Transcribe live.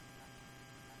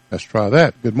Let's try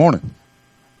that. Good morning.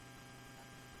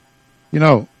 You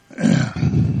know,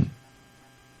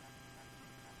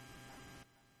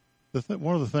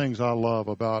 one of the things I love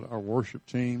about our worship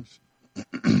teams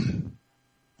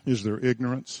is their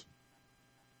ignorance.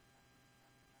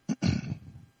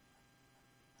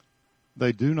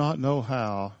 They do not know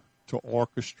how to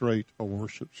orchestrate a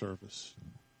worship service.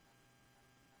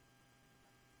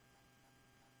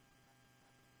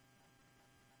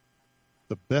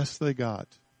 The best they got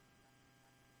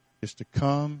is to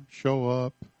come, show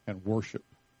up, and worship,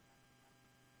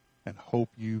 and hope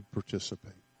you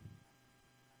participate.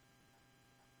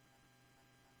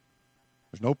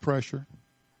 There's no pressure,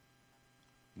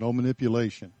 no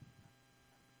manipulation.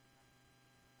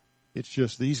 It's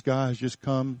just these guys just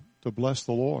come to bless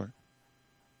the Lord.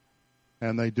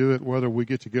 And they do it whether we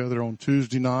get together on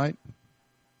Tuesday night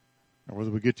or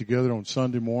whether we get together on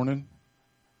Sunday morning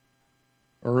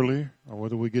early or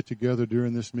whether we get together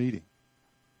during this meeting.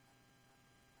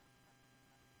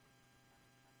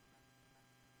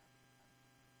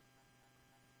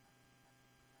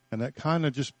 And that kind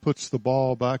of just puts the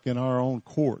ball back in our own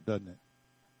court, doesn't it?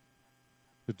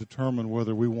 To determine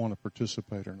whether we want to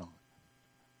participate or not.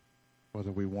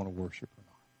 Whether we want to worship or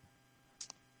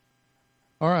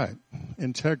not. All right.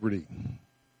 Integrity.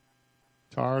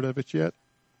 Tired of it yet?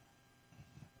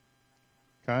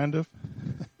 Kind of.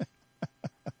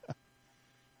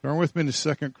 Turn with me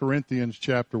to 2 Corinthians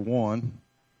chapter 1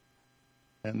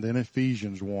 and then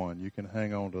Ephesians 1. You can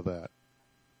hang on to that.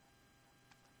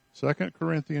 2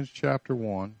 Corinthians chapter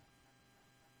 1,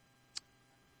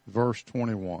 verse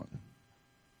 21.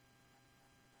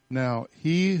 Now,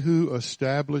 he who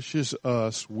establishes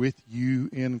us with you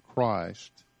in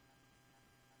Christ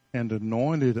and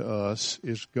anointed us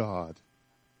is God,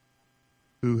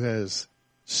 who has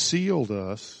sealed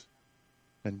us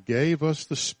and gave us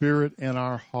the Spirit in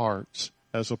our hearts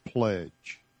as a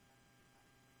pledge.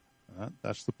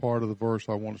 That's the part of the verse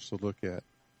I want us to look at.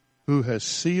 Who has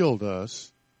sealed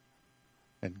us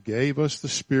and gave us the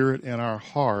Spirit in our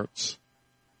hearts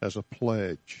as a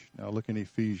pledge. Now look in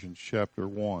Ephesians chapter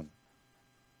 1,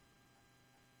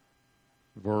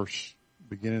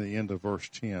 beginning at the end of verse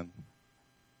 10.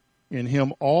 In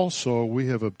him also we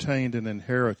have obtained an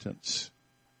inheritance,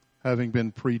 having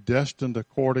been predestined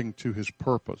according to his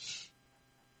purpose,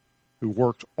 who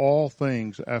worked all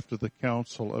things after the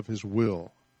counsel of his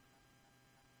will,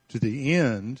 to the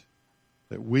end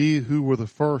that we who were the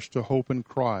first to hope in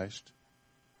Christ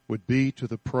would be to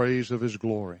the praise of his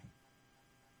glory.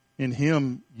 In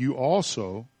him you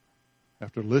also,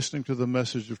 after listening to the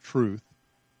message of truth,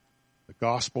 the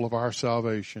gospel of our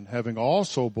salvation, having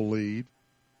also believed,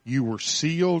 you were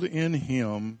sealed in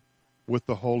him with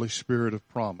the Holy Spirit of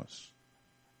promise,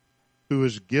 who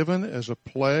is given as a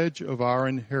pledge of our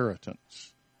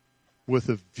inheritance, with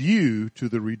a view to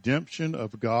the redemption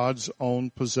of God's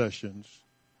own possessions,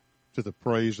 to the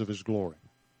praise of his glory.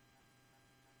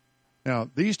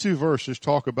 Now, these two verses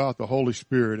talk about the Holy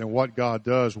Spirit, and what God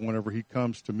does whenever he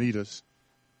comes to meet us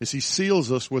is he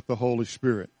seals us with the Holy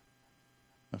Spirit.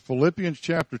 Now, Philippians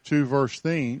chapter 2, verse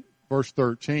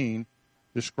 13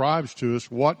 describes to us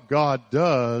what God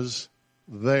does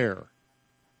there.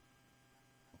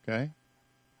 Okay?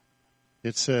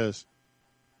 It says,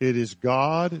 it is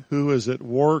God who is at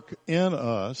work in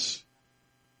us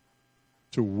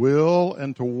to will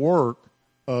and to work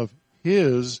of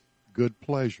his good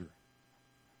pleasure.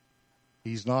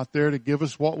 He's not there to give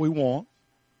us what we want.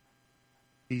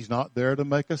 He's not there to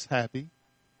make us happy.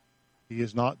 He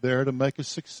is not there to make us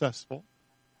successful.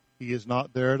 He is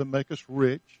not there to make us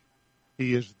rich.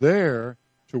 He is there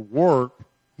to work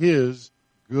his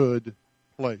good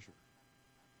pleasure.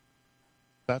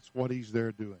 That's what he's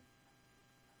there doing.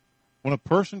 When a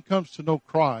person comes to know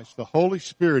Christ, the Holy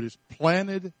Spirit is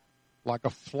planted like a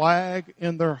flag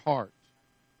in their heart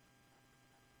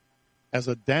as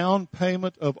a down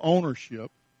payment of ownership,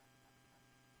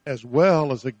 as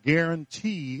well as a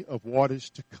guarantee of what is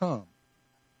to come.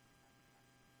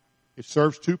 It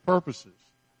serves two purposes.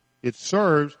 It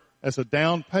serves as a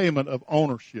down payment of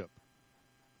ownership,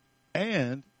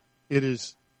 and it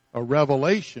is a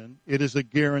revelation. It is a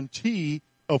guarantee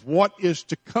of what is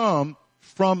to come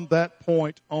from that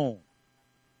point on.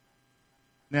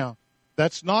 Now,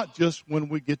 that's not just when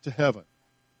we get to heaven.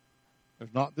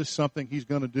 There's not this something he's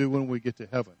going to do when we get to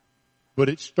heaven. But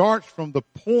it starts from the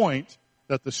point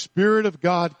that the Spirit of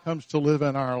God comes to live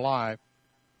in our life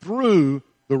through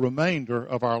the remainder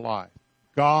of our life.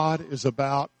 God is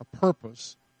about a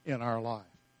purpose in our life.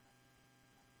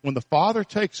 When the Father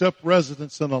takes up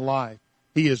residence in a life,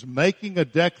 he is making a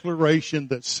declaration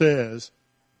that says,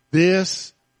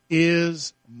 this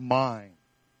is mine.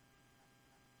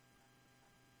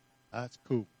 That's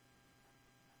cool.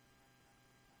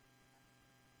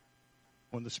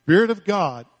 When the Spirit of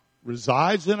God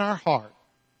resides in our heart,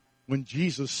 when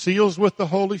Jesus seals with the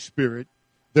Holy Spirit,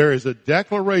 there is a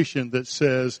declaration that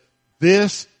says,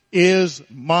 "This is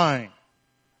mine.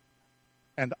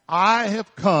 And I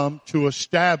have come to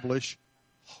establish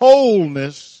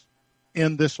wholeness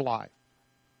in this life."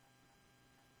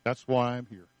 That's why I'm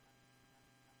here.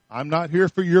 I'm not here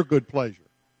for your good pleasure.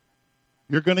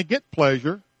 You're going to get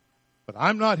pleasure, but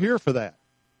I'm not here for that.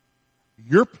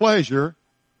 Your pleasure,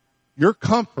 your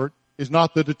comfort is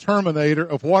not the determinator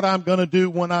of what I'm going to do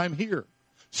when I'm here.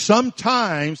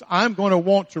 Sometimes I'm going to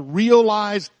want to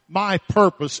realize my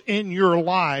purpose in your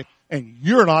life, and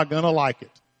you're not going to like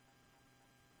it.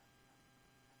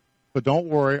 But don't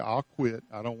worry, I'll quit.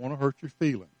 I don't want to hurt your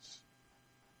feelings.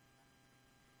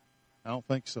 I don't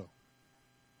think so.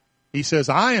 He says,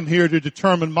 I am here to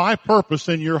determine my purpose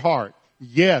in your heart.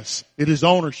 Yes, it is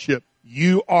ownership.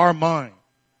 You are mine.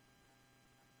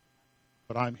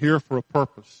 But I'm here for a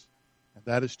purpose, and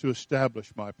that is to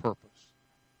establish my purpose.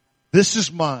 This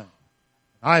is mine.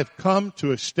 I have come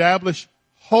to establish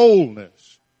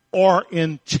wholeness or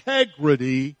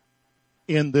integrity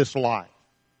in this life.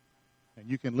 And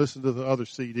you can listen to the other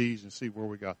CDs and see where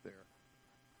we got there.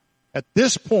 At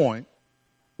this point,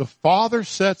 the Father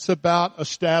sets about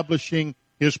establishing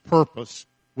His purpose,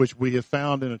 which we have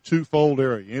found in a twofold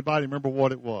area. Anybody remember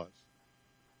what it was?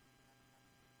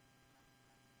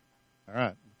 All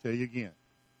right, I'll tell you again.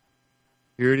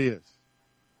 Here it is.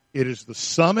 It is the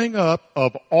summing up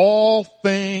of all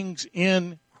things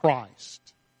in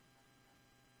Christ.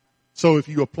 So if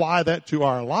you apply that to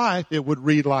our life, it would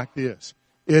read like this.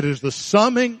 It is the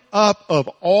summing up of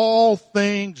all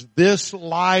things this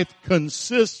life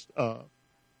consists of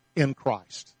in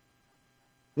Christ.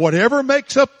 Whatever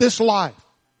makes up this life,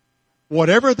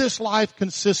 whatever this life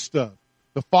consists of,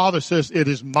 the Father says, it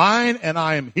is mine and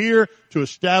I am here to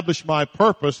establish my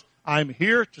purpose. I'm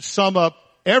here to sum up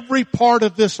every part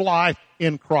of this life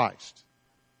in Christ.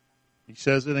 He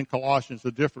says it in Colossians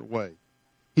a different way.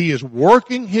 He is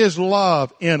working His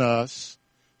love in us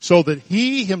so that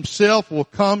He Himself will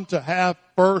come to have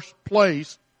first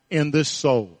place in this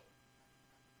soul.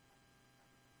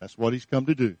 That's what He's come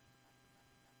to do.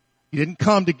 He didn't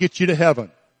come to get you to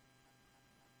heaven.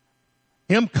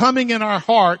 Him coming in our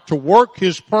heart to work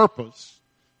His purpose,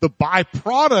 the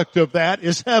byproduct of that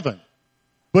is heaven.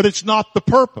 But it's not the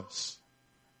purpose.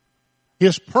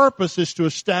 His purpose is to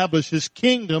establish His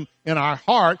kingdom in our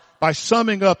heart by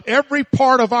summing up every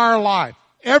part of our life,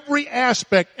 every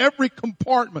aspect, every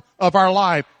compartment of our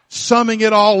life, summing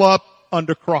it all up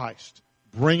under Christ,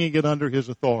 bringing it under His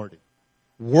authority,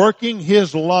 working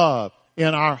His love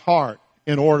in our heart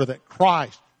in order that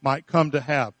Christ might come to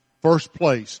have first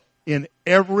place in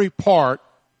every part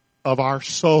of our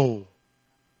soul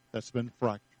that's been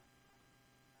fractured.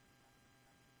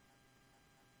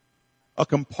 A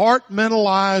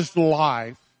compartmentalized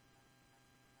life,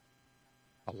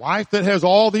 a life that has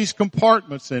all these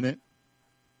compartments in it,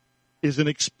 is an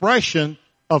expression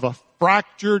of a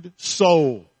fractured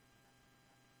soul.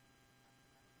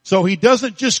 So He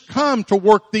doesn't just come to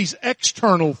work these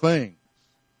external things.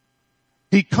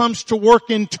 He comes to work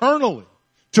internally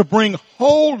to bring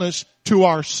wholeness to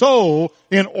our soul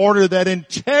in order that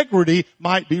integrity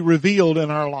might be revealed in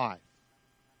our life.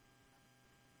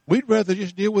 We'd rather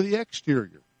just deal with the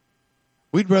exterior.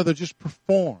 We'd rather just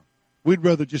perform. We'd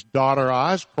rather just dot our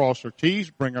I's, cross our T's,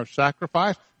 bring our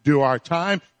sacrifice, do our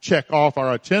time, check off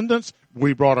our attendance.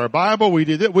 We brought our Bible. We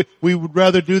did it. We would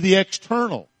rather do the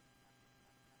external.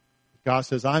 God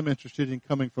says, I'm interested in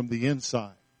coming from the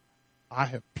inside. I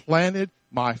have planted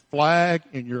my flag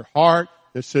in your heart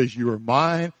that says you are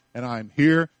mine, and I am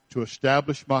here to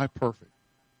establish my perfect.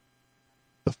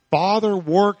 The Father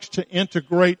works to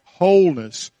integrate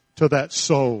wholeness to that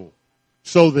soul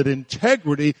so that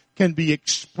integrity can be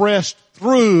expressed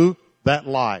through that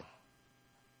life.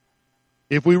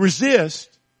 If we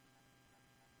resist,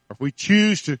 or if we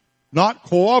choose to not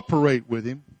cooperate with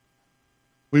Him,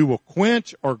 we will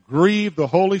quench or grieve the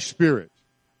Holy Spirit,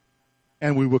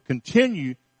 and we will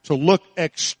continue to look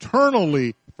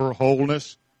externally for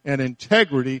wholeness, and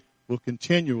integrity will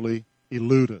continually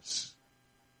elude us.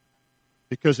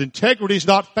 Because integrity is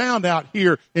not found out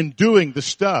here in doing the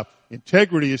stuff.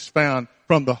 Integrity is found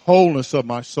from the wholeness of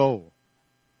my soul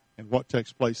and what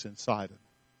takes place inside of it.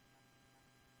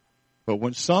 But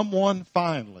when someone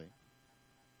finally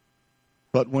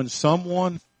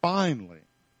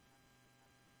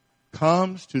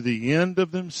comes to the end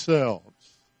of themselves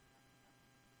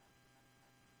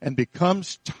and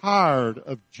becomes tired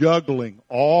of juggling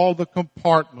all the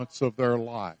compartments of their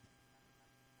life,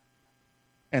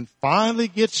 and finally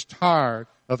gets tired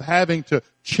of having to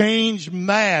change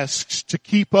masks to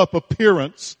keep up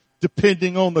appearance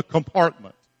depending on the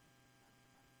compartment.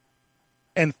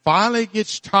 And finally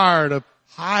gets tired of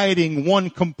hiding one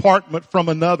compartment from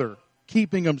another,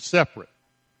 keeping them separate.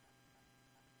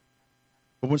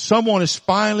 But when someone is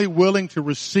finally willing to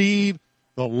receive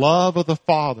the love of the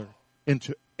Father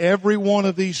into every one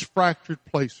of these fractured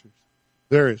places,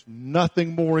 there is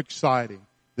nothing more exciting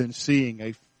than seeing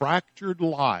a fractured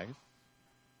life,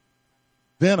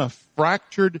 then a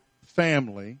fractured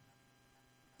family,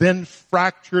 then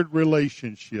fractured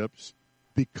relationships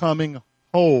becoming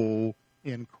whole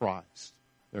in Christ.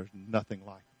 There's nothing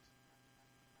like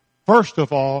it. First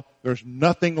of all, there's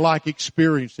nothing like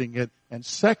experiencing it. And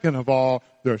second of all,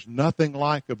 there's nothing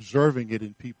like observing it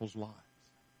in people's lives.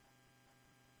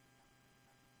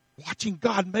 Watching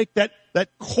God make that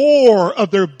core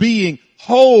of their being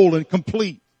whole and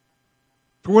complete.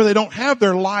 To where they don't have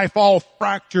their life all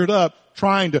fractured up,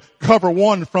 trying to cover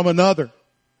one from another.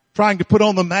 Trying to put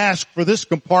on the mask for this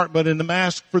compartment and the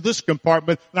mask for this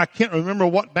compartment. And I can't remember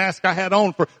what mask I had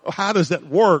on for. How does that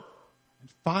work? And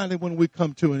finally, when we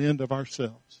come to an end of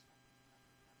ourselves,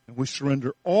 and we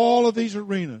surrender all of these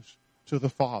arenas to the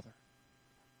Father,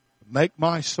 make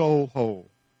my soul whole,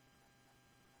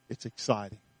 it's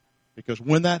exciting. Because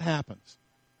when that happens,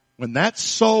 when that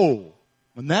soul,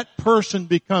 when that person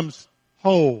becomes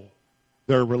whole,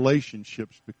 their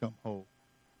relationships become whole,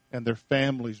 and their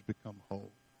families become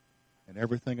whole, and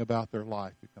everything about their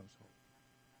life becomes whole.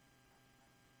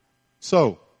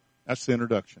 So, that's the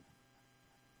introduction.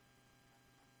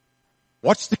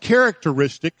 What's the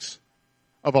characteristics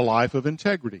of a life of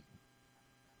integrity?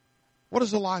 What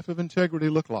does a life of integrity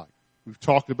look like? We've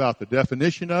talked about the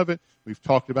definition of it. We've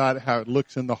talked about how it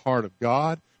looks in the heart of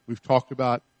God. We've talked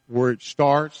about where it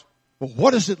starts. But what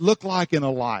does it look like in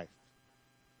a life?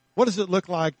 What does it look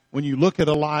like when you look at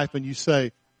a life and you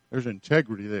say, there's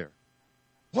integrity there?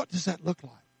 What does that look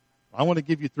like? I want to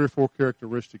give you 3 or 4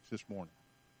 characteristics this morning.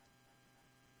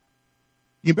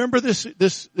 You remember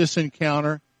this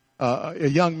encounter? A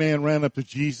young man ran up to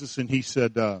Jesus and he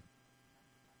said,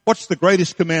 what's the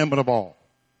greatest commandment of all?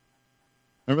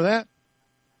 Remember that?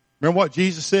 Remember what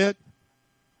Jesus said?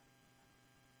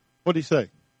 What did he say?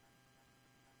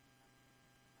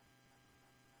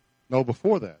 No,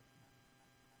 before that.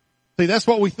 See, that's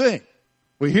what we think.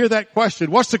 We hear that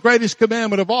question, what's the greatest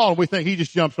commandment of all? And we think he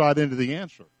just jumps right into the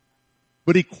answer.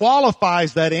 But he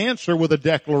qualifies that answer with a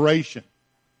declaration.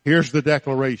 Here's the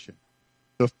declaration.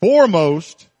 The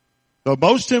foremost, the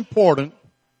most important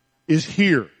is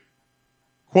here.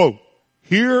 Quote,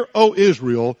 "Hear, O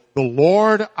Israel, the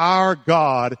Lord our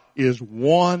God is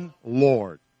one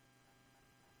Lord."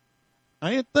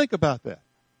 I didn't think about that.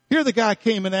 Here the guy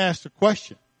came and asked a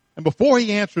question. And before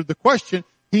he answered the question,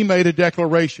 he made a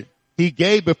declaration.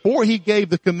 Before he gave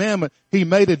the commandment, he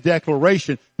made a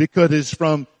declaration because it's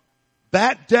from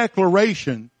that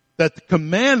declaration that the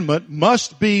commandment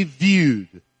must be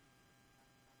viewed.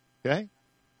 Okay?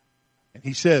 And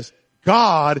he says,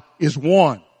 God is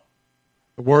one.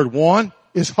 The word one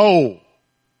is whole.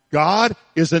 God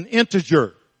is an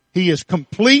integer. He is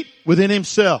complete within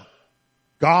himself.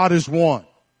 God is one.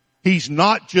 He's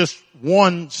not just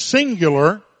one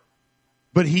singular,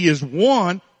 but he is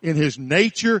one in his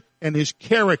nature and his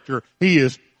character. He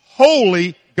is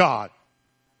holy God.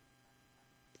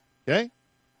 Okay?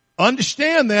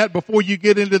 Understand that before you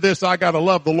get into this, I gotta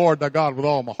love the Lord thy God with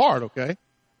all my heart, okay?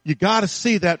 You gotta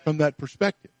see that from that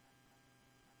perspective.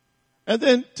 And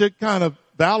then to kind of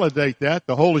validate that,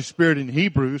 the Holy Spirit in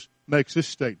Hebrews makes this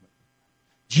statement.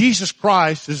 Jesus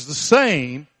Christ is the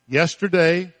same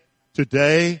yesterday,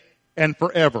 today, and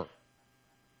forever.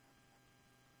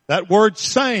 That word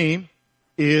same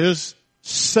is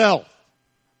self.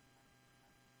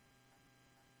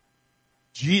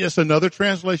 That's another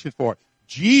translation for it.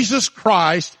 Jesus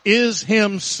Christ is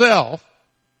himself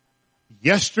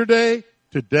yesterday,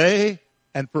 today,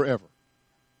 and forever.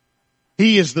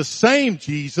 He is the same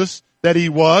Jesus that he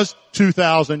was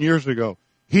 2,000 years ago.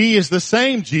 He is the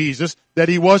same Jesus that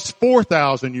he was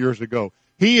 4,000 years ago.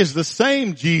 He is the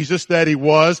same Jesus that he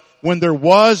was when there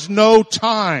was no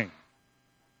time.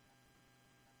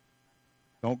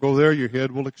 Don't go there, your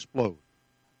head will explode.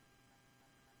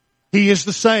 He is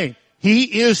the same.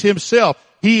 He is himself.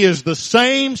 He is the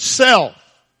same self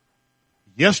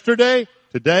yesterday,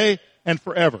 today, and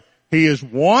forever. He is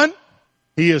one.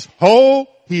 He is whole.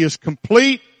 He is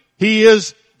complete. He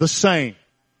is the same.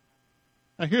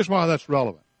 Now here's why that's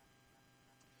relevant.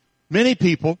 Many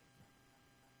people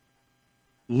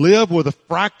live with a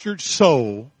fractured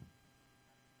soul,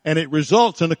 and it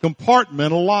results in a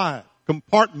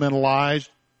compartmentalized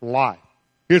life.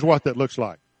 Here's what that looks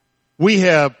like. We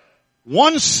have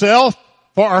one self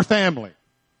for our family.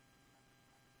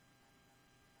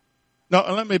 Now,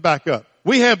 let me back up.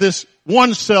 We have this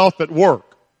one self at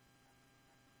work.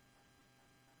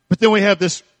 But then we have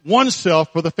this one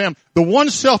self for the family. The one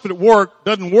self at work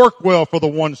doesn't work well for the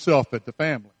one self at the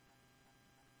family.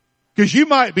 Because you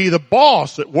might be the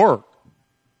boss at work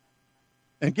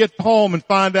and get home and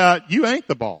find out you ain't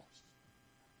the boss.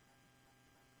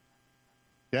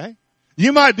 Okay?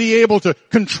 You might be able to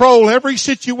control every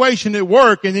situation at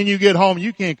work, and then you get home and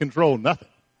you can't control nothing.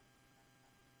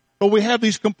 But we have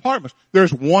these compartments.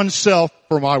 There's one self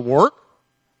for my work.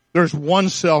 There's one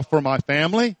self for my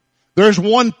family. There's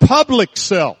one public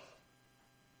self.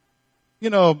 You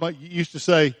know, you used to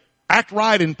say, act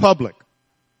right in public.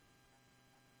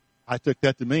 I took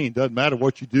that to mean, doesn't matter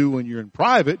what you do when you're in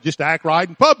private, just act right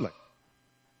in public.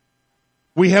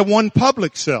 We have one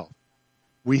public self.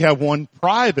 We have one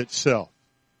private self.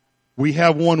 We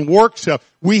have one work self.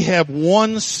 We have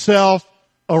one self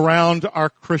around our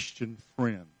Christian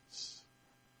friends.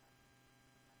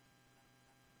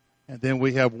 And then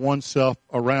we have one self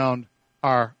around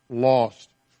our lost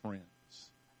friends.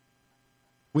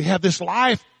 We have this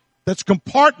life that's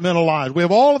compartmentalized. We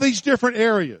have all of these different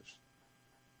areas.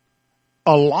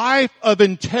 A life of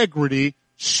integrity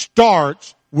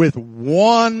starts with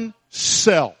one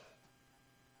self.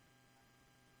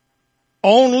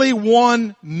 Only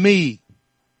one me.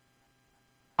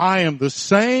 I am the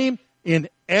same in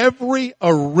every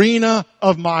arena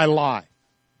of my life.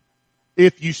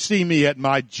 If you see me at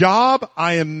my job,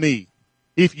 I am me.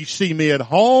 If you see me at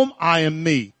home, I am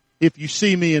me. If you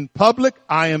see me in public,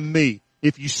 I am me.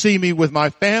 If you see me with my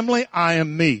family, I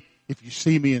am me. If you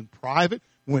see me in private,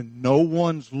 when no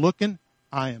one's looking,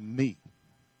 I am me.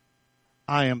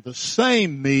 I am the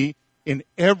same me in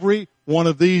every one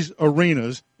of these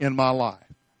arenas in my life.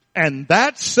 And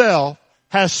that self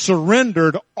has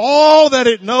surrendered all that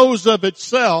it knows of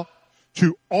itself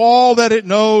to all that it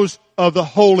knows of the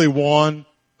Holy One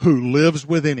who lives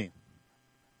within him.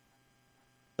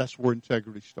 That's where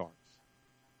integrity starts.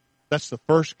 That's the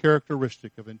first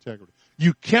characteristic of integrity.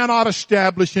 You cannot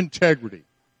establish integrity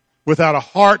without a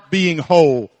heart being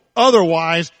whole.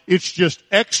 Otherwise, it's just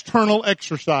external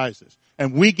exercises.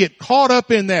 And we get caught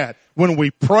up in that. When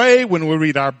we pray, when we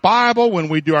read our Bible, when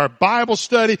we do our Bible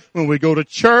study, when we go to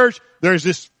church, there's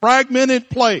this fragmented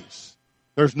place.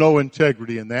 There's no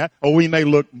integrity in that. Oh, we may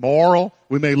look moral,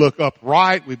 we may look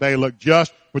upright, we may look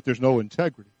just, but there's no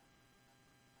integrity.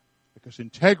 Because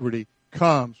integrity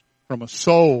comes from a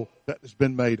soul that has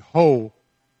been made whole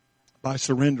by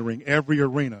surrendering every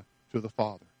arena to the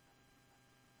Father.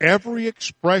 Every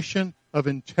expression of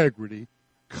integrity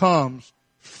comes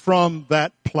from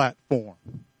that platform.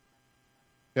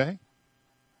 Okay?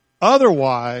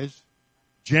 Otherwise,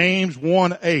 James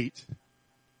 1:8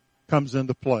 comes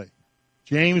into play.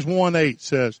 James 1:8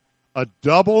 says, a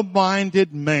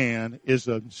double-minded man is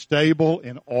unstable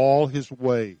in all his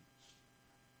ways.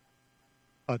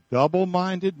 A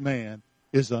double-minded man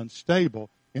is unstable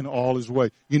in all his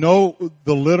ways. You know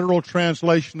the literal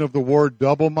translation of the word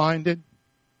double-minded?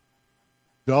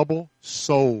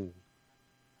 Double-souled.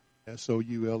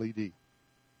 S-O-U-L-E-D.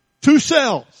 Two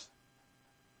cells.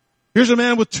 Here's a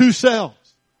man with two cells.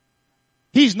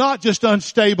 He's not just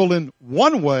unstable in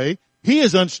one way, he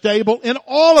is unstable in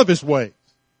all of his ways.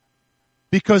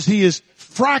 Because he is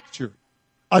fractured.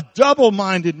 A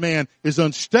double-minded man is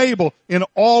unstable in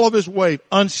all of his ways.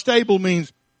 Unstable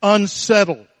means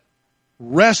unsettled,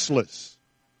 restless,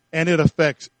 and it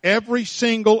affects every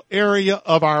single area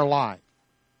of our life.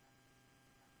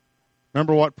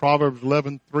 Remember what Proverbs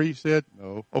 11:3 said?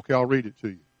 No. Okay, I'll read it to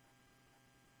you.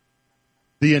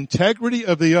 The integrity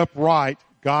of the upright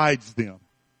guides them.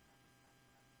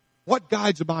 What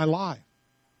guides my life?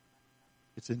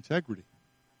 It's integrity.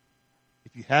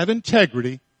 If you have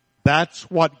integrity, that's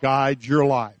what guides your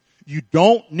life. You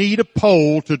don't need a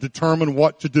poll to determine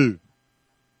what to do.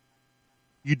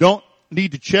 You don't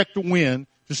need to check the wind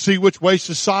to see which way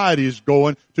society is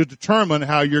going to determine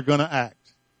how you're going to act.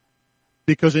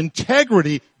 Because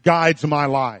integrity guides my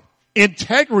life.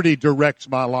 Integrity directs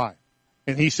my life.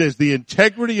 And he says the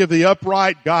integrity of the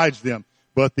upright guides them,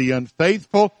 but the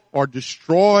unfaithful are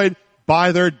destroyed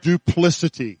by their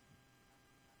duplicity.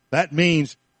 That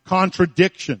means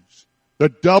contradictions, the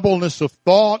doubleness of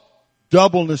thought,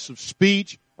 doubleness of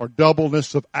speech, or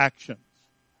doubleness of actions.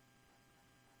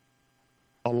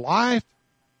 A life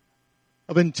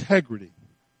of integrity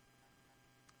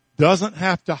doesn't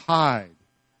have to hide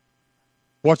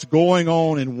what's going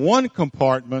on in one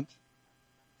compartment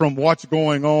from what's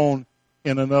going on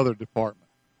in another compartment.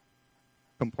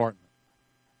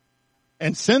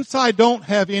 And since I don't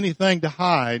have anything to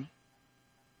hide,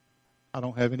 I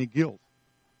don't have any guilt.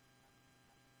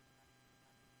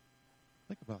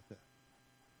 Think about that.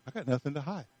 I got nothing to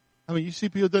hide. I mean, you see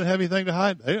people that don't have anything to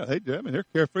hide. They're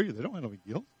carefree. They don't have no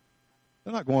guilt.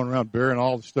 They're not going around burying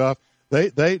all the stuff.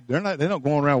 They're not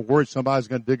going around worried somebody's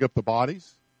going to dig up the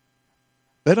bodies.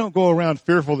 They don't go around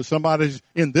fearful that somebody's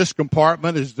in this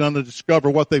compartment is going to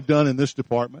discover what they've done in this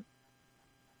department.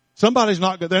 Somebody's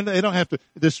not going. They don't have to.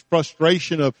 This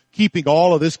frustration of keeping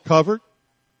all of this covered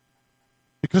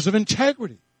because of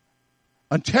integrity.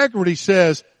 Integrity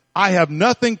says, I have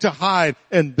nothing to hide,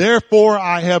 and therefore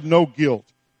I have no guilt.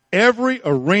 Every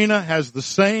arena has the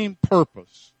same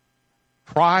purpose.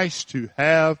 Christ to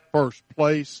have first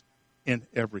place in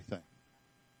everything.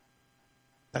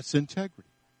 That's integrity.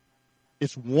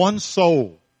 It's one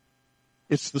soul.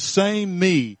 It's the same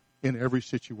me in every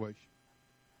situation.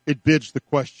 It bids the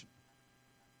question.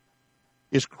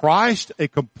 Is Christ a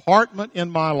compartment in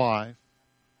my life,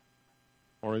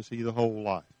 or is he the whole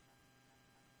life?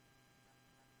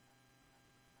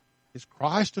 Is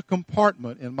Christ a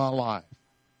compartment in my life,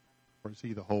 or is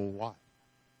he the whole life?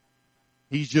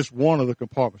 He's just one of the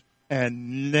compartments.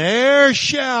 And ne'er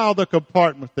shall the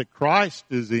compartment that Christ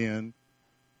is in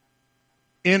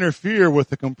interfere with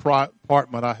the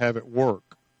compartment I have at work.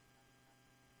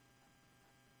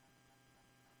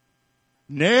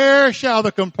 Ne'er shall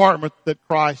the compartment that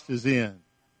Christ is in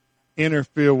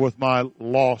interfere with my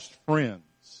lost friends.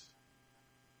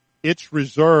 It's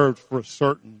reserved for a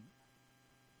certain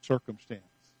circumstance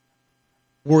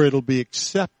where it'll be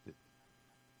accepted.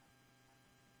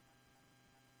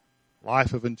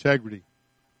 Life of integrity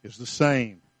is the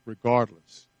same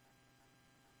regardless.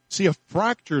 See, a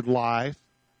fractured life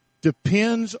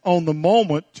depends on the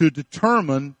moment to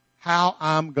determine how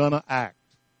I'm going to act.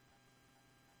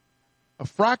 A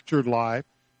fractured life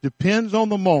depends on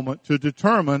the moment to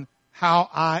determine how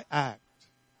I act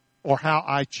or how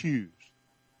I choose.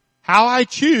 How I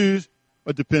choose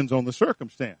depends on the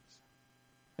circumstance.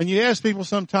 And you ask people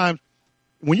sometimes,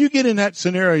 when you get in that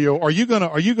scenario, are you going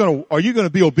to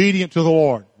be obedient to the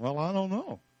Lord? Well, I don't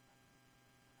know.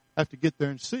 I have to get there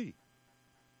and see.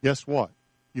 Guess what?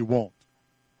 You won't.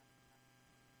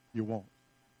 You won't.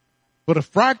 But a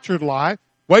fractured life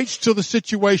waits till the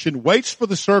situation, waits for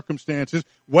the circumstances,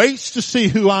 waits to see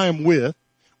who I am with,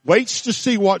 waits to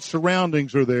see what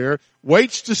surroundings are there,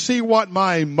 waits to see what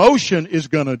my emotion is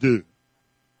going to do.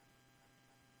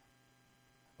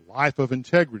 A life of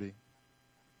integrity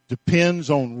depends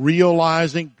on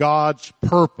realizing God's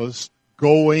purpose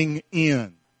going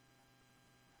in.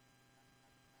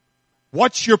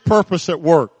 What's your purpose at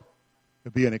work?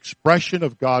 To be an expression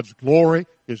of God's glory,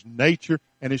 His nature,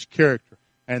 and His character.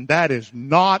 And that is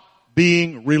not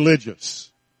being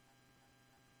religious.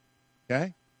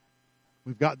 Okay?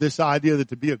 We've got this idea that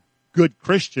to be a good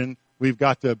Christian, we've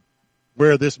got to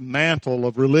wear this mantle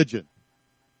of religion.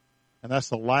 And that's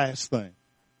the last thing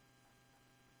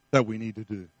that we need to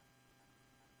do.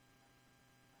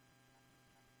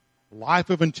 Life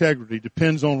of integrity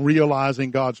depends on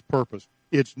realizing God's purpose.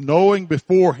 It's knowing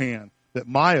beforehand that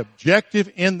my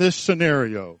objective in this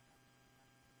scenario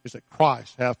is that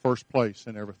Christ have first place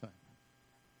in everything.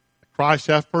 That Christ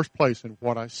have first place in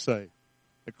what I say.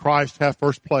 That Christ have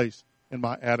first place in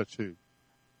my attitude.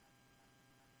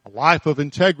 A life of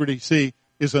integrity, see,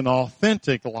 is an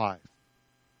authentic life.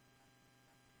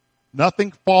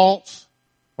 Nothing false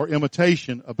or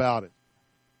imitation about it.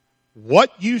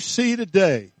 What you see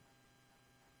today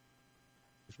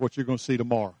is what you're going to see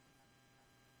tomorrow.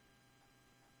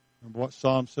 Remember what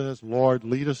Psalm says? Lord,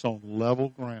 lead us on level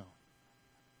ground.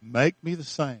 Make me the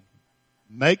same.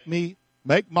 Make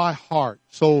my heart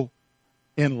so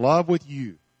in love with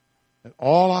you that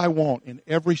all I want in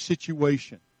every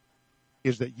situation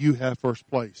is that you have first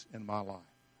place in my life.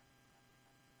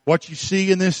 What you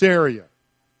see in this area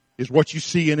is what you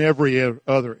see in every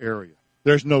other area.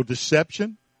 There's no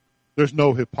deception. There's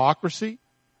no hypocrisy.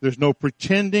 There's no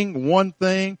pretending one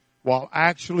thing while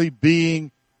actually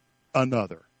being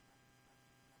another.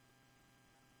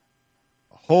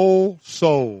 A whole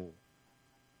soul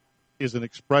is an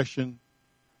expression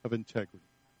of integrity.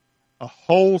 A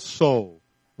whole soul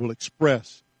will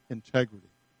express integrity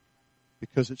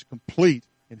because it's complete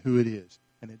in who it is.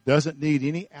 And it doesn't need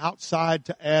any outside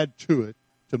to add to it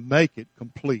to make it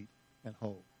complete and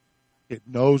whole. It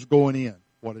knows going in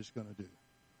what it's going to do.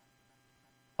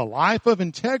 A life of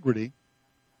integrity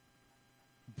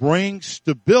brings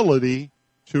stability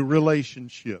to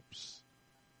relationships.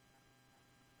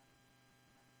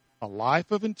 A life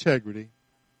of integrity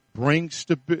brings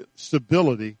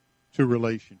stability to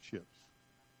relationships.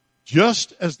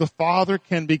 Just as the Father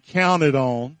can be counted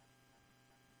on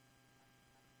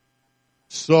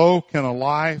so can a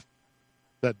life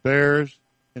that bears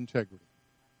integrity.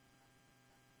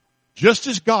 Just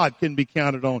as God can be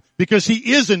counted on, because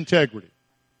He is integrity.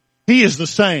 He is the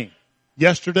same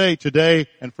yesterday, today,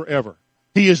 and forever.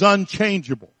 He is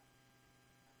unchangeable.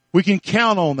 We can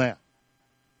count on that.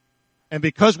 And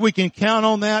because we can count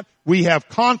on that, we have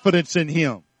confidence in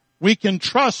Him. We can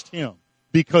trust Him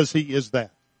because He is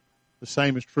that. The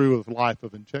same is true of life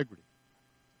of integrity.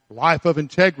 Life of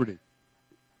integrity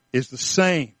is the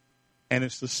same. And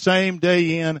it's the same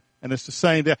day in and it's the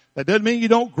same day. That doesn't mean you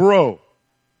don't grow.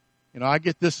 You know, I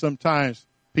get this sometimes.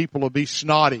 People will be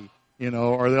snotty,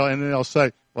 or they'll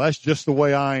say, well, that's just the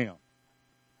way I am.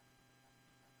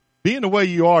 Being the way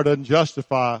you are doesn't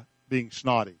justify being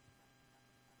snotty.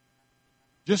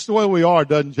 Just the way we are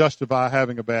doesn't justify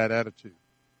having a bad attitude.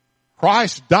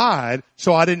 Christ died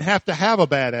so I didn't have to have a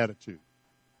bad attitude.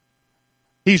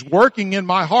 He's working in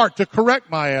my heart to correct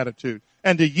my attitude.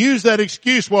 And to use that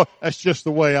excuse, well, that's just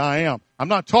the way I am. I'm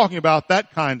not talking about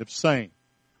that kind of same.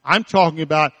 I'm talking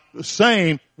about the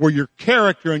same where your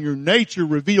character and your nature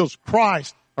reveals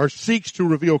Christ or seeks to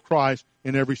reveal Christ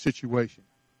in every situation.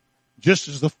 Just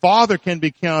as the Father can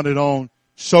be counted on,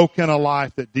 so can a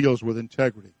life that deals with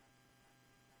integrity.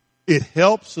 It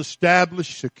helps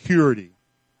establish security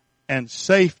and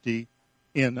safety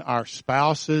in our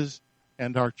spouses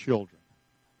and our children.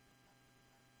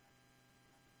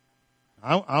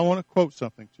 I want to quote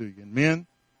something to you. And men,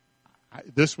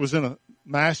 this was in a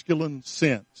masculine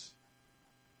sense.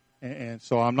 And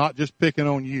so I'm not just picking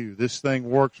on you. This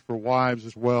thing works for wives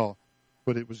as well.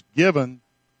 But it was given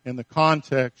in the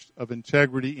context of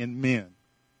integrity in men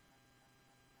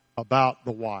about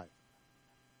the wife.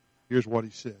 Here's what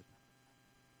he said.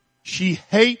 She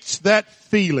hates that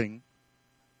feeling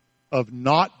of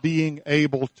not being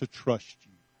able to trust you.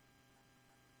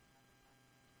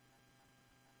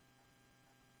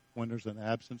 When there's an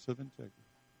absence of integrity.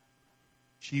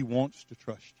 She wants to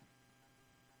trust you.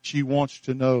 She wants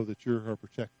to know that you're her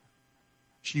protector.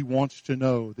 She wants to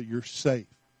know that you're safe.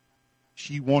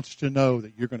 She wants to know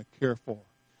that you're going to care for her.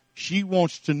 She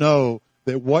wants to know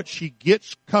that what she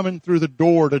gets coming through the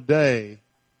door today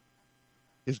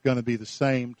is going to be the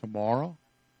same tomorrow,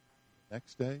 the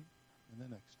next day, and the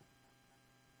next day.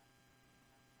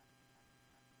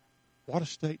 What a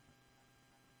statement.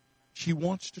 She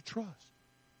wants to trust.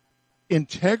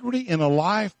 Integrity in a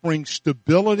life brings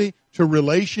stability to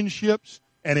relationships,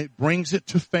 and it brings it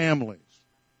to families.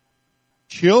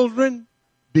 Children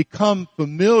become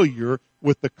familiar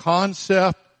with the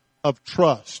concept of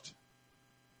trust.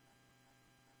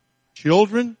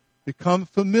 Children become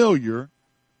familiar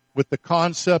with the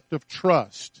concept of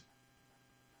trust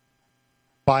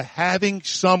by having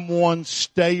someone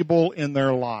stable in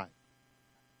their life.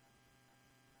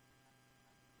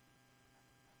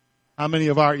 How many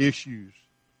of our issues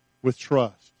with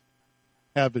trust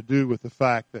have to do with the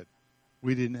fact that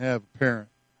we didn't have a parent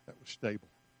that was stable?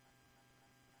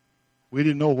 We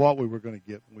didn't know what we were going to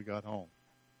get when we got home.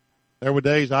 There were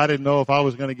days I didn't know if I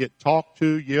was going to get talked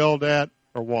to, yelled at,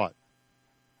 or what.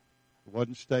 It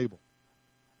wasn't stable.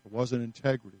 There wasn't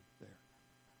integrity there.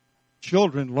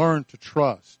 Children learn to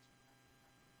trust.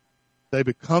 They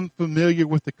become familiar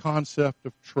with the concept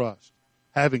of trust,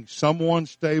 having someone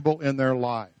stable in their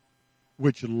life,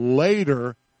 which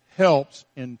later helps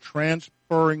in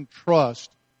transferring trust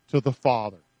to the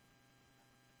Father.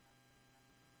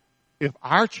 If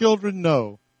our children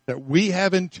know that we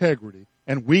have integrity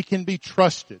and we can be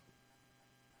trusted,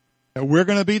 that we're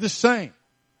going to be the same,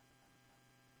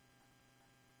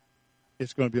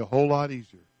 it's going to be a whole lot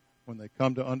easier when they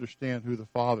come to understand who the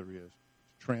Father is,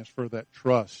 to transfer that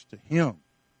trust to Him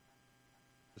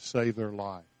to save their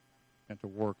life and to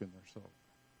work in their soul.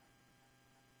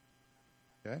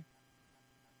 Okay?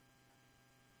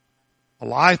 A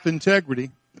life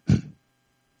integrity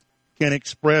can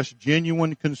express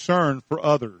genuine concern for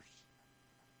others.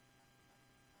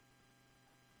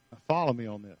 Now follow me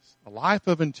on this. A life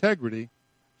of integrity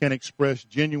can express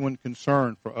genuine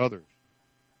concern for others.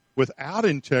 Without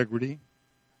integrity,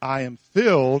 I am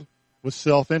filled with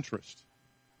self-interest.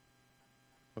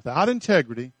 Without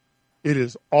integrity, it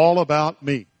is all about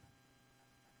me.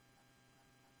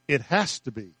 It has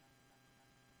to be.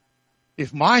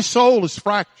 If my soul is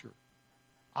fractured,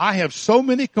 I have so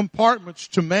many compartments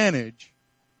to manage,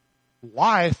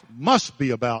 life must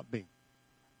be about me.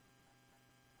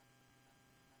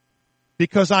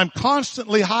 Because I'm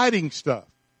constantly hiding stuff.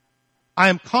 I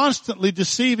am constantly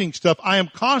deceiving stuff. I am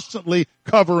constantly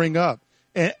covering up.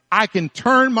 And I can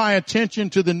turn my attention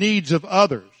to the needs of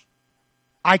others.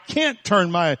 I can't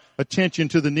turn my attention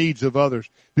to the needs of others,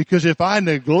 because if I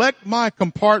neglect my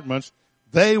compartments,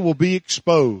 they will be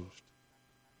exposed.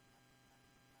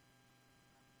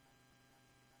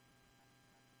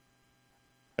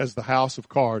 as the house of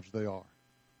cards they are.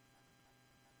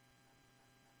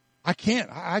 I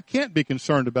can't be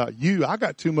concerned about you. I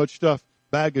got too much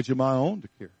baggage of my own to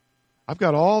carry. I've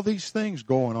got all these things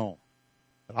going on,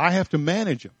 and I have to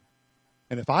manage them.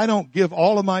 And if I don't give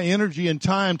all of my energy and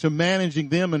time to managing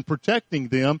them and protecting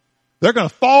them, they're going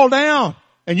to fall down,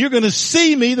 and you're going to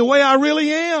see me the way I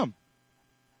really am.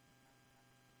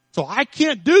 So I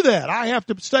can't do that. I have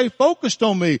to stay focused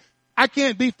on me. I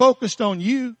can't be focused on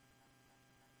you.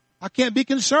 I can't be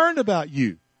concerned about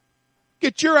you.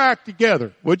 Get your act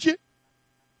together, would you?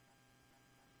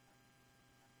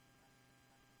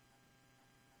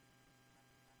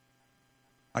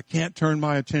 I can't turn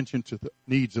my attention to the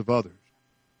needs of others,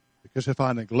 because if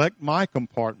I neglect my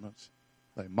compartments,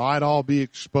 they might all be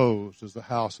exposed as the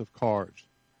house of cards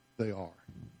they are.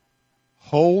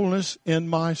 Wholeness in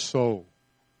my soul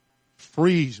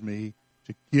frees me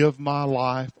to give my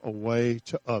life away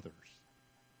to others.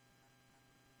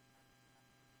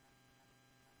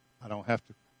 I don't have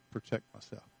to protect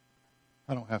myself.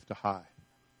 I don't have to hide.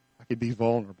 I can be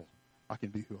vulnerable. I can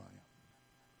be who I am.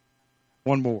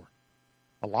 One more.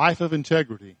 A life of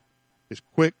integrity is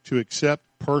quick to accept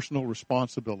personal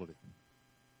responsibility.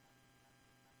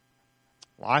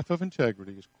 Life of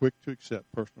integrity is quick to accept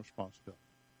personal responsibility.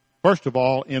 First of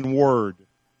all, in word.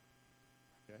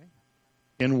 Okay?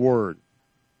 In word.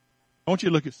 I want you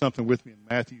to look at something with me in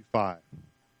Matthew 5.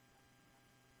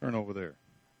 Turn over there.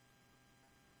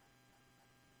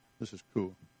 This is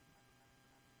cool.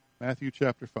 Matthew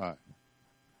chapter 5.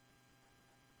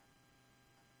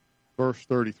 Verse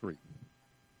 33.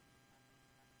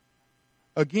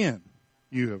 Again,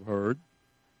 you have heard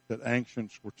that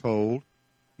ancients were told,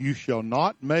 you shall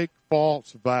not make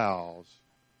false vows,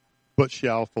 but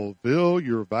shall fulfill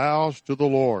your vows to the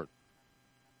Lord.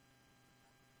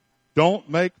 Don't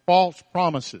make false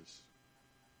promises.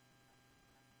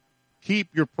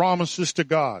 Keep your promises to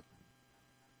God.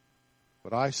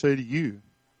 But I say to you,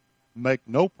 make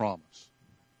no promise.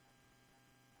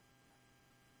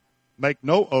 Make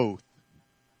no oath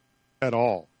at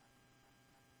all.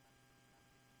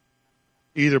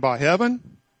 Either by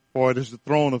heaven, for it is the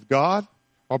throne of God,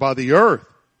 or by the earth,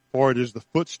 for it is the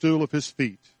footstool of his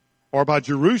feet, or by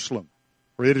Jerusalem,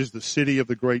 for it is the city of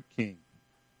the great King.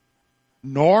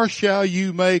 Nor shall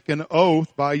you make an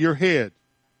oath by your head,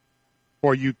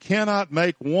 for you cannot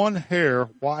make one hair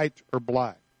white or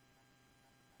black.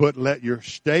 But let your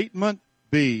statement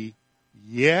be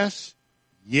yes,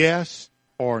 yes,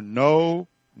 or no,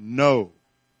 no.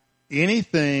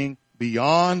 Anything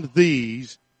beyond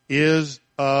these is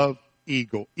of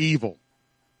evil.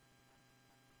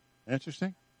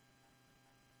 Interesting?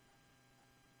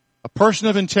 A person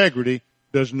of integrity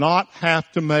does not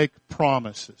have to make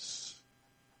promises.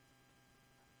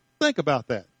 Think about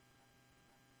that.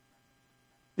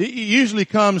 It usually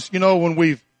comes, when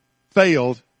we've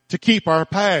failed to keep our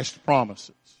past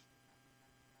promises.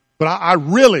 But I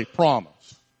really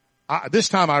promise. This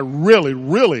time I really,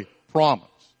 really promise.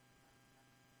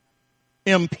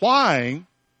 Implying,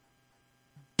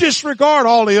 disregard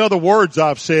all the other words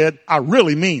I've said. I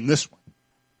really mean this one.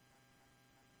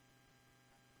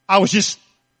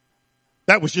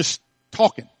 That was just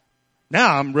talking.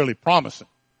 Now I'm really promising.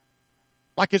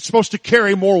 Like it's supposed to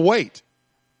carry more weight.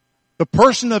 The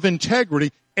person of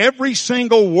integrity, every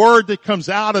single word that comes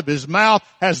out of his mouth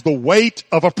has the weight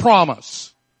of a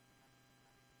promise.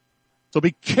 So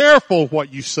be careful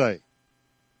what you say.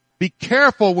 Be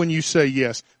careful when you say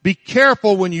yes. Be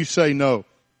careful when you say no.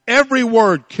 Every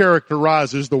word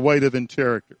characterizes the weight of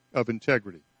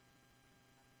integrity.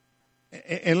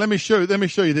 And let me show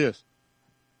you this.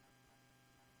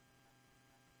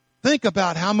 Think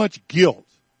about how much guilt,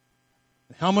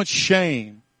 how much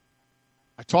shame.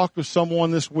 I talked with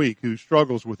someone this week who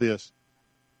struggles with this.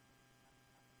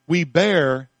 We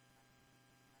bear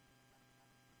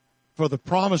for the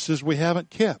promises we haven't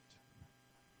kept.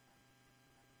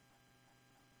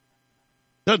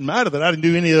 Doesn't matter that I didn't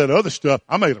do any of that other stuff.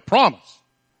 I made a promise.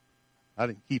 I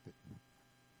didn't keep it.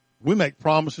 We make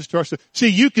promises to ourselves. See,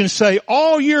 you can say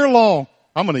all year long,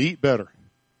 I'm going to eat better.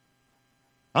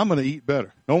 I'm going to eat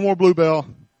better. No more Bluebell.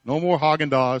 No more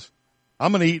Haagen-Dazs.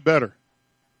 I'm going to eat better.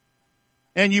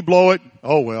 And you blow it.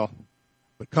 Oh, well.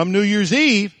 But come New Year's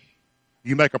Eve,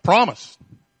 you make a promise.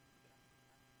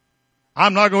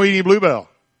 I'm not going to eat any Bluebell.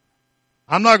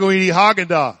 I'm not going to eat any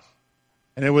Haagen-Dazs.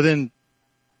 And then within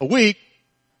a week,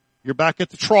 you're back at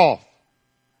the trough.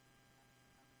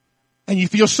 And you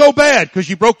feel so bad because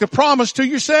you broke the promise to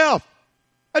yourself.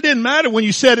 It didn't matter when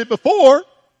you said it before,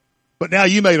 but now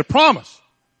you made a promise.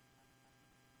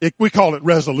 We call it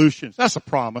resolutions. That's a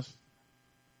promise.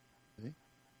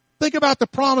 Think about the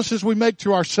promises we make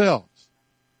to ourselves.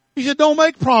 He said, don't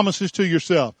make promises to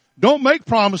yourself. Don't make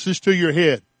promises to your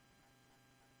head.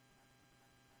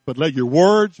 But let your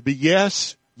words be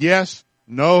yes, yes,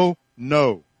 no,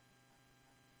 no.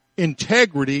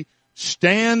 Integrity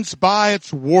stands by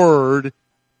its word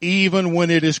even when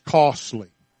it is costly.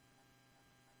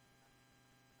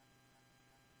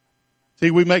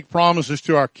 See, we make promises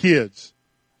to our kids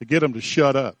to get them to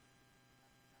shut up.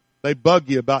 They bug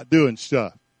you about doing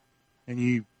stuff. And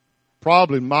you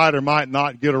probably might or might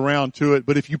not get around to it.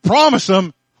 But if you promise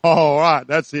them, all right,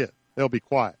 that's it. They'll be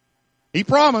quiet. He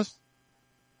promised.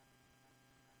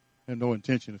 And no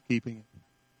intention of keeping it.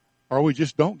 Or we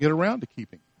just don't get around to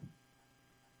keeping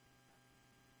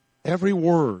it. Every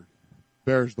word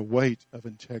bears the weight of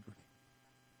integrity.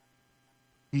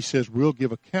 He says we'll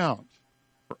give account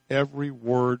for every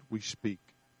word we speak.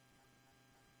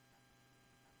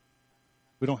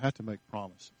 We don't have to make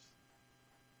promises.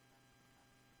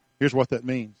 Here's what that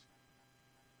means.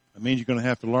 It means you're going to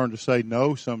have to learn to say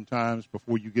no sometimes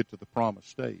before you get to the promised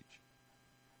stage.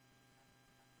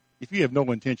 If you have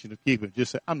no intention of keeping it,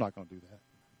 just say, I'm not going to do that.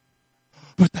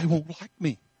 But they won't like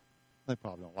me. They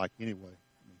probably don't like you anyway.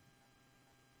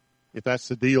 If that's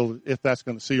the deal, if that's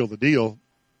going to seal the deal,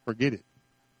 forget it.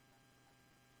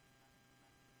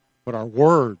 But our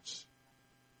words,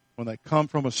 when they come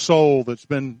from a soul that's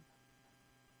been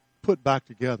put back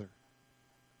together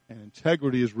and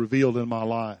integrity is revealed in my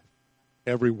life,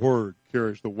 every word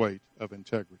carries the weight of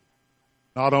integrity.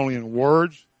 Not only in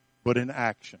words, but in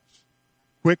actions.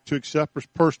 Quick to accept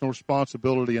personal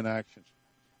responsibility in actions.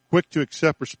 Quick to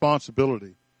accept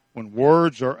responsibility when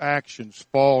words or actions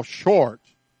fall short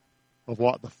of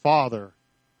what the Father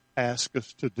asks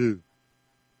us to do.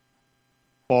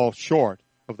 Fall short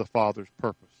of the Father's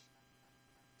purpose.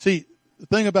 See, the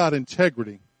thing about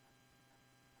integrity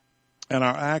and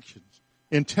our actions,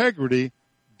 integrity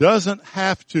doesn't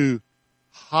have to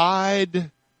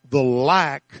hide the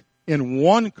lack in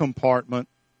one compartment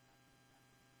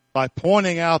by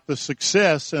pointing out the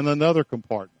success in another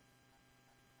compartment.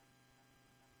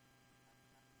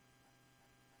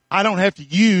 I don't have to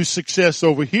use success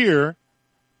over here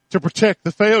to protect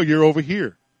the failure over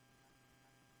here.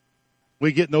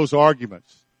 We get in those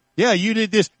arguments. Yeah, you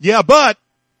did this. Yeah, but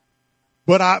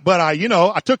I,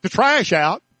 I took the trash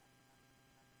out.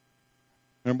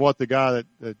 Remember what the guy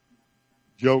that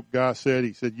joke guy said?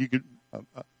 He said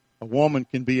a woman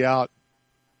can be out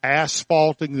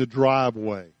asphalting the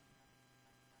driveway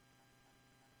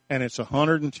and it's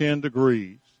 110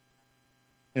 degrees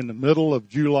in the middle of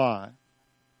July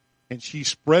and she's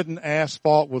spreading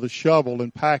asphalt with a shovel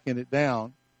and packing it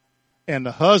down, and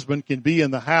the husband can be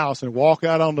in the house and walk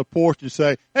out on the porch and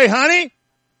say, hey, honey,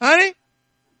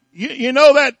 you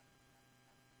know that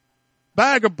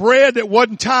bag of bread that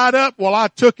wasn't tied up? Well, I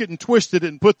took it and twisted it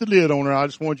and put the lid on her. I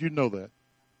just wanted you to know that.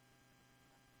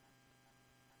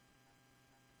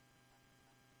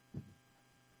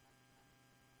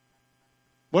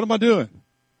 What am I doing?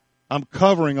 I'm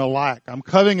covering a lack. I'm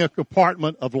covering a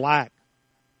compartment of lack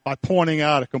by pointing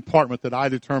out a compartment that I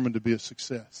determined to be a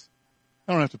success.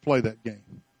 I don't have to play that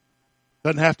game.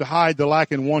 Doesn't have to hide the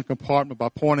lack in one compartment by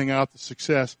pointing out the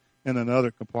success in another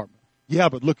compartment. Yeah,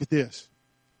 but look at this.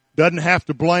 Doesn't have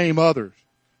to blame others.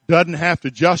 Doesn't have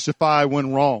to justify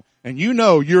when wrong. And you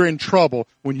know you're in trouble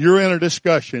when you're in a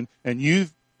discussion and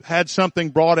you've had something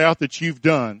brought out that you've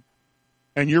done,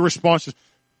 and your response is,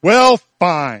 well,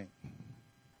 fine.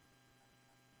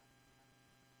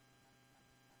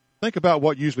 Think about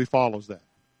what usually follows that.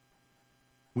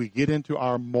 We get into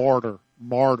our martyr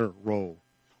role.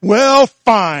 Well,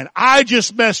 fine. I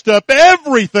just messed up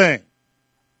everything.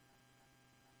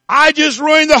 I just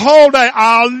ruined the whole day.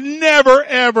 I'll never,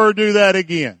 ever do that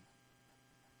again.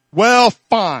 Well,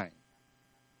 fine.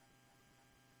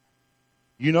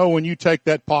 You know, when you take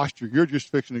that posture, you're just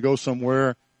fixing to go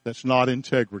somewhere that's not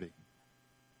integrity.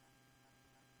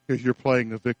 Because you're playing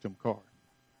the victim card.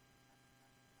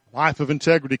 Life of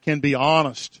integrity can be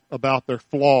honest about their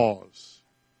flaws,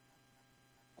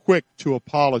 quick to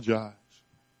apologize,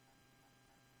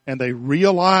 and they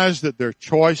realize that their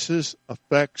choices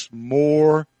affects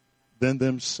more than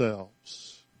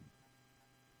themselves.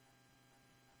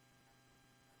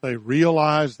 They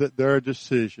realize that their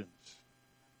decisions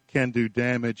can do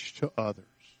damage to others.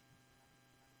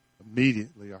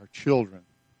 Immediately, our children,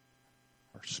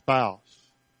 our spouse,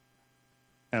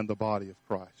 and the body of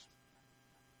Christ.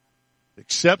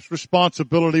 Accepts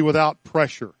responsibility without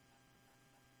pressure.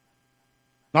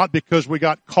 Not because we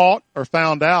got caught or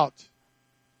found out.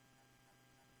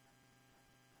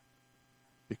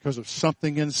 Because of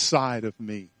something inside of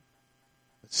me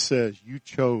that says you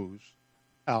chose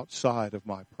outside of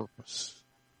my purpose.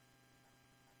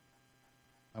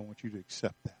 I want you to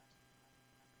accept that.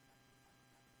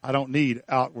 I don't need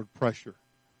outward pressure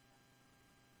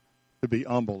to be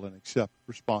humble and accept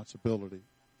responsibility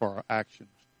for our actions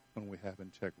when we have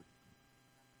integrity.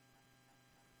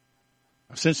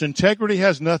 Since integrity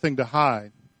has nothing to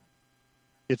hide,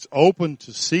 it's open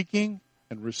to seeking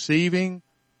and receiving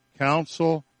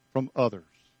counsel from others.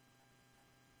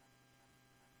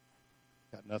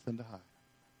 Got nothing to hide.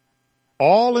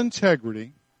 All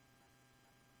integrity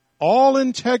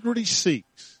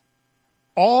seeks,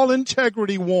 all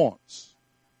integrity wants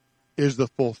is the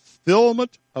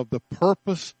fulfillment of the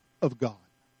purpose of God.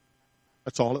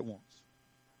 That's all it wants.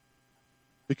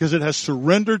 Because it has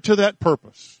surrendered to that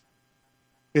purpose.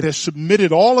 It has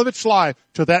submitted all of its life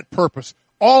to that purpose.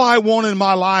 All I want in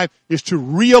my life is to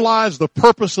realize the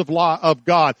purpose of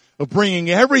God, of bringing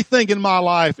everything in my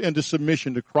life into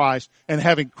submission to Christ and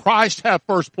having Christ have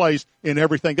first place in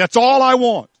everything. That's all I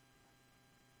want.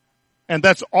 And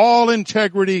that's all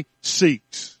integrity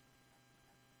seeks.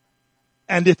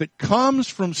 And if it comes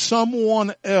from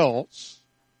someone else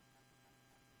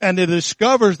and it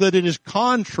discovers that it is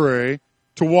contrary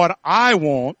to what I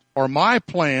want or my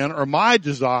plan or my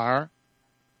desire,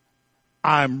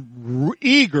 I'm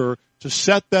eager to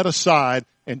set that aside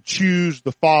and choose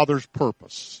the Father's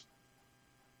purpose.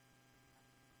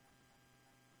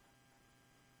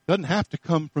 Doesn't have to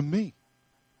come from me.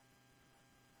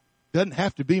 Doesn't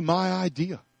have to be my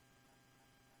idea.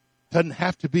 Doesn't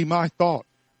have to be my thought.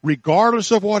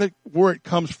 Regardless of where it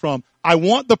comes from, I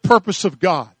want the purpose of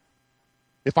God.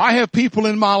 If I have people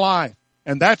in my life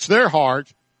and that's their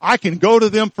heart, I can go to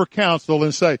them for counsel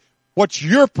and say, what's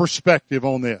your perspective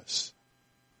on this?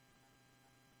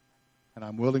 And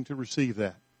I'm willing to receive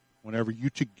that whenever you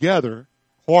together,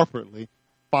 corporately,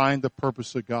 find the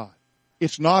purpose of God.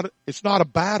 It's not a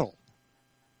battle.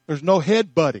 There's no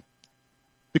headbutting.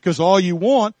 Because all you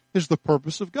want is the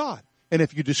purpose of God. And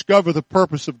if you discover the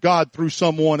purpose of God through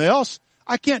someone else,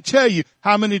 I can't tell you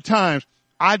how many times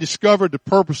I discovered the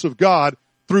purpose of God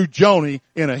through Joni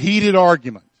in a heated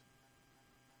argument.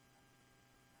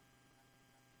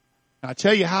 I'll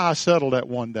tell you how I settled that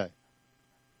one day.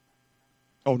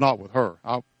 Oh, not with her.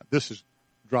 This is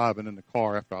driving in the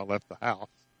car after I left the house.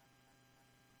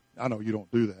 I know you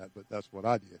don't do that, but that's what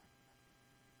I did.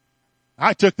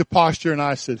 I took the posture and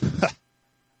I said,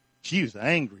 she was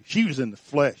angry. She was in the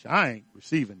flesh. I ain't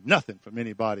receiving nothing from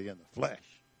anybody in the flesh.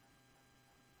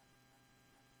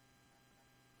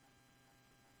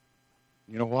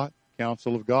 You know what?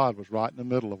 Counsel of God was right in the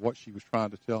middle of what she was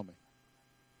trying to tell me.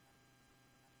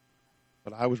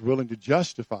 But I was willing to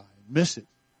justify and miss it,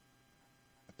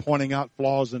 pointing out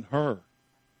flaws in her.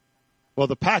 Well,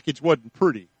 the package wasn't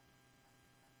pretty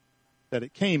that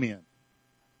it came in.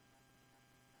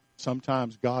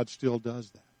 Sometimes God still does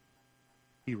that.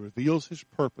 He reveals his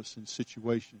purpose in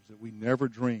situations that we never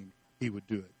dreamed he would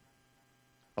do it.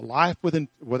 A life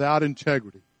without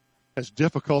integrity has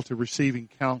difficulty receiving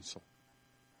counsel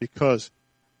because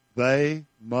they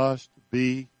must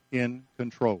be in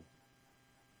control.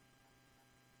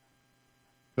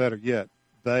 Better yet,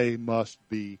 they must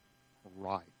be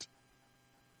right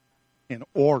in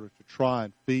order to try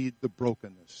and feed the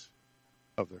brokenness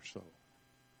of their soul,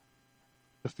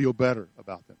 to feel better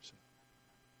about themselves.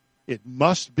 It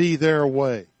must be their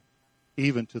way,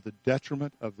 even to the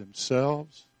detriment of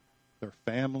themselves, their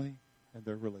family, and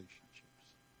their relationships.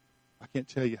 I can't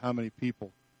tell you how many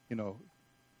people,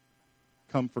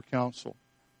 come for counsel.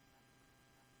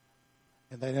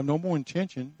 And they have no more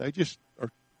intention. They just are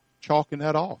chalking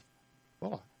that off.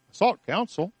 Well, I sought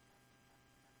counsel.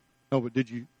 No, but did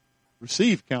you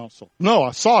receive counsel? No,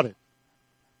 I sought it.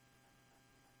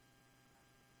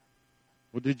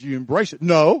 Well, did you embrace it?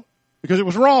 No, because it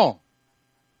was wrong.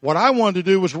 What I wanted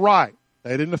to do was right.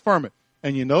 They didn't affirm it.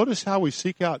 And you notice how we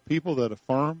seek out people that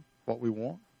affirm what we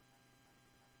want?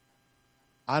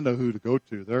 I know who to go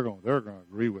to. They're going to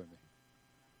agree with me.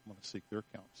 I'm going to seek their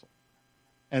counsel.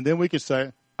 And then we could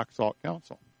say, I sought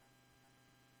counsel.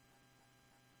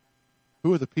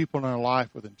 Who are the people in our life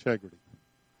with integrity?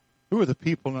 Who are the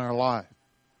people in our life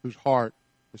whose heart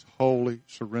is wholly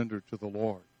surrendered to the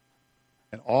Lord?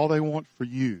 And all they want for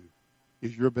you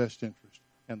is your best interest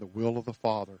and the will of the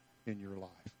Father in your life.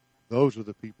 Those are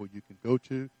the people you can go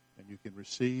to and you can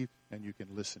receive and you can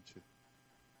listen to.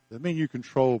 Doesn't mean you're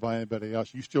controlled by anybody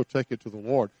else. You still take it to the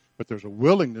Lord. But there's a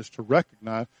willingness to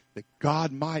recognize that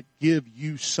God might give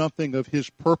you something of his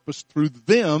purpose through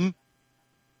them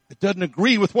that doesn't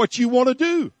agree with what you want to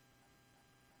do.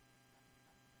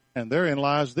 And therein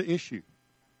lies the issue.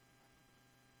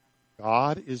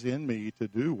 God is in me to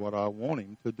do what I want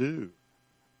him to do.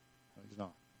 No, he's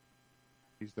not.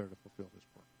 He's there to fulfill his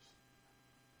purpose.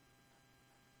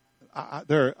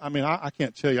 I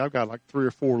can't tell you. I've got like 3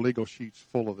 or 4 legal sheets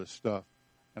full of this stuff,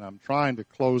 and I'm trying to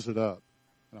close it up,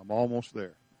 and I'm almost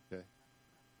there. Okay.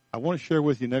 I want to share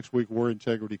with you next week where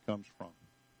integrity comes from.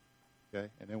 Okay,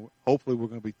 and then hopefully we're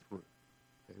going to be through.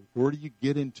 Okay. Where do you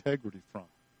get integrity from?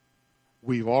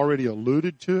 We've already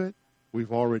alluded to it.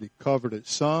 We've already covered it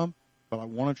some, but I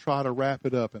want to try to wrap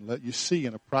it up and let you see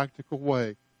in a practical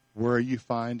way where you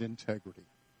find integrity.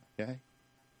 Okay?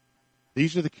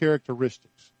 These are the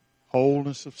characteristics.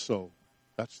 Wholeness of soul.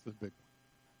 That's the big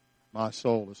one. My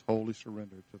soul is wholly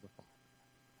surrendered to the Father.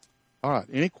 All right,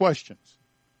 any questions?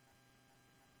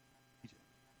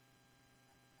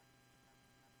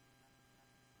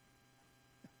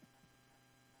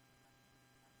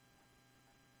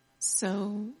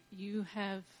 So you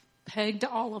have pegged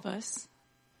all of us.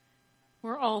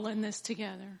 We're all in this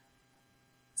together.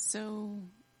 So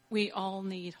we all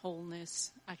need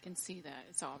wholeness. I can see that.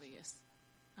 It's obvious.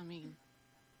 I mean,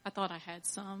 I thought I had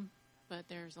some, but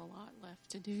there's a lot left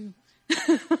to do.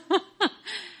 That's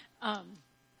right.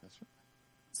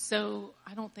 So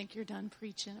I don't think you're done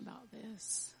preaching about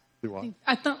this. Do I?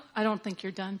 I don't think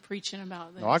you're done preaching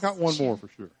about this. No, I got one more for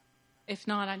sure. If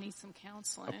not, I need some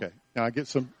counseling. Okay. Can I get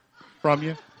some from you?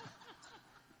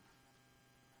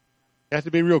 You have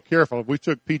to be real careful. We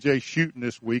took PJ shooting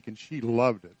this week, and she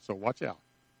loved it, so watch out.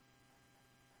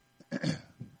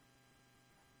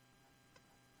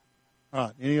 All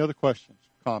right. Any other questions,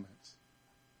 comments?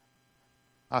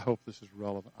 I hope this is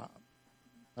relevant.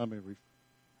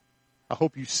 I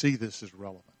hope you see this as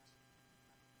relevant.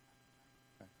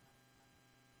 Okay.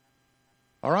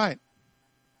 All right.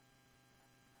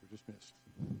 We're dismissed.